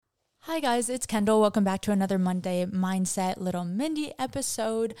Hi guys, it's Kendall. Welcome back to another Monday Mindset Little Mindy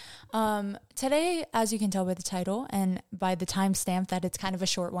episode. Today, as you can tell by the title and by the timestamp that it's kind of a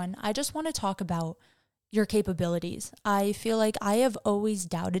short one, I just want to talk about your capabilities. I feel like I have always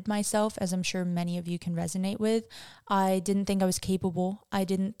doubted myself, as I'm sure many of you can resonate with. I didn't think I was capable. I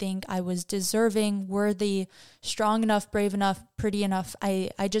didn't think I was deserving, worthy, strong enough, brave enough, pretty enough. I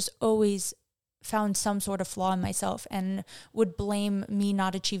just always found some sort of flaw in myself and would blame me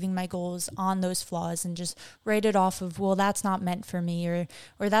not achieving my goals on those flaws and just write it off of, well, that's not meant for me, or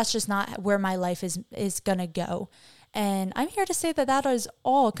that's just not where my life is gonna go. And I'm here to say that that is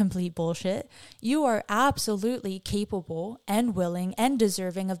all complete bullshit. You are absolutely capable and willing and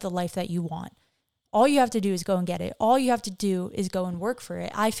deserving of the life that you want. All you have to do is go and get it. All you have to do is go and work for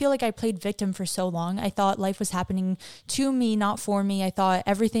it. I feel like I played victim for so long. I thought life was happening to me, not for me. I thought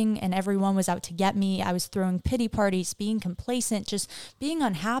everything and everyone was out to get me. I was throwing pity parties, being complacent, just being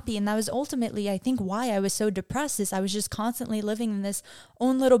unhappy. And that was ultimately, I think, why I was so depressed, is I was just constantly living in this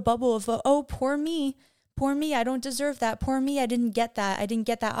own little bubble of, oh, poor me. Poor me, I don't deserve that. Poor me, I didn't get that. I didn't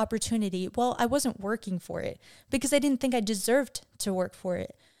get that opportunity. Well, I wasn't working for it because I didn't think I deserved to work for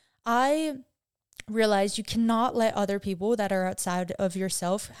it. I realize you cannot let other people that are outside of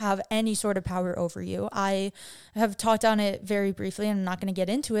yourself have any sort of power over you. I have talked on it very briefly, and I'm not going to get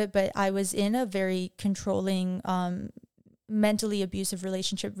into it, but I was in a very controlling, mentally abusive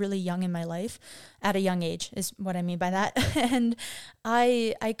relationship really young in my life, at a young age is what I mean by that. And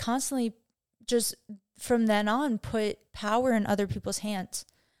I constantly just from then on put power in other people's hands.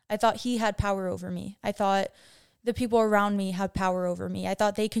 I thought he had power over me. I thought the people around me had power over me. I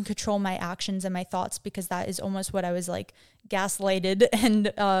thought they could control my actions and my thoughts, because that is almost what I was like gaslighted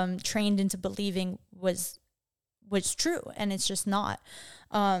and trained into believing was true. And it's just not.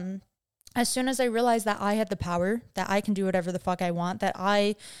 As soon as I realized that I had the power, that I can do whatever the fuck I want, that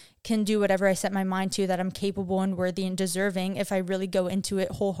I can do whatever I set my mind to, that I'm capable and worthy and deserving if I really go into it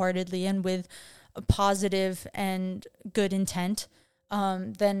wholeheartedly and with a positive and good intent,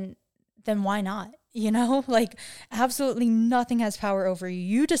 then why not? You know, like absolutely nothing has power over you.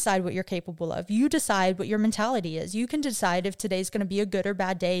 You decide what you're capable of. You decide what your mentality is. You can decide if today's going to be a good or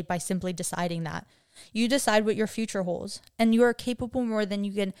bad day by simply deciding that. You decide what your future holds, and you are capable more than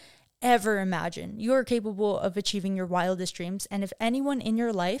you can ever imagine. You are capable of achieving your wildest dreams. And if anyone in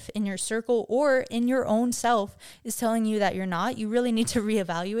your life, in your circle, or in your own self is telling you that you're not, you really need to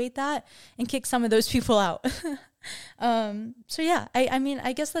reevaluate that and kick some of those people out. So yeah, I mean,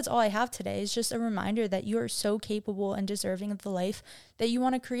 I guess that's all I have today, is just a reminder that you are so capable and deserving of the life that you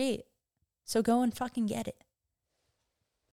want to create. So go and fucking get it.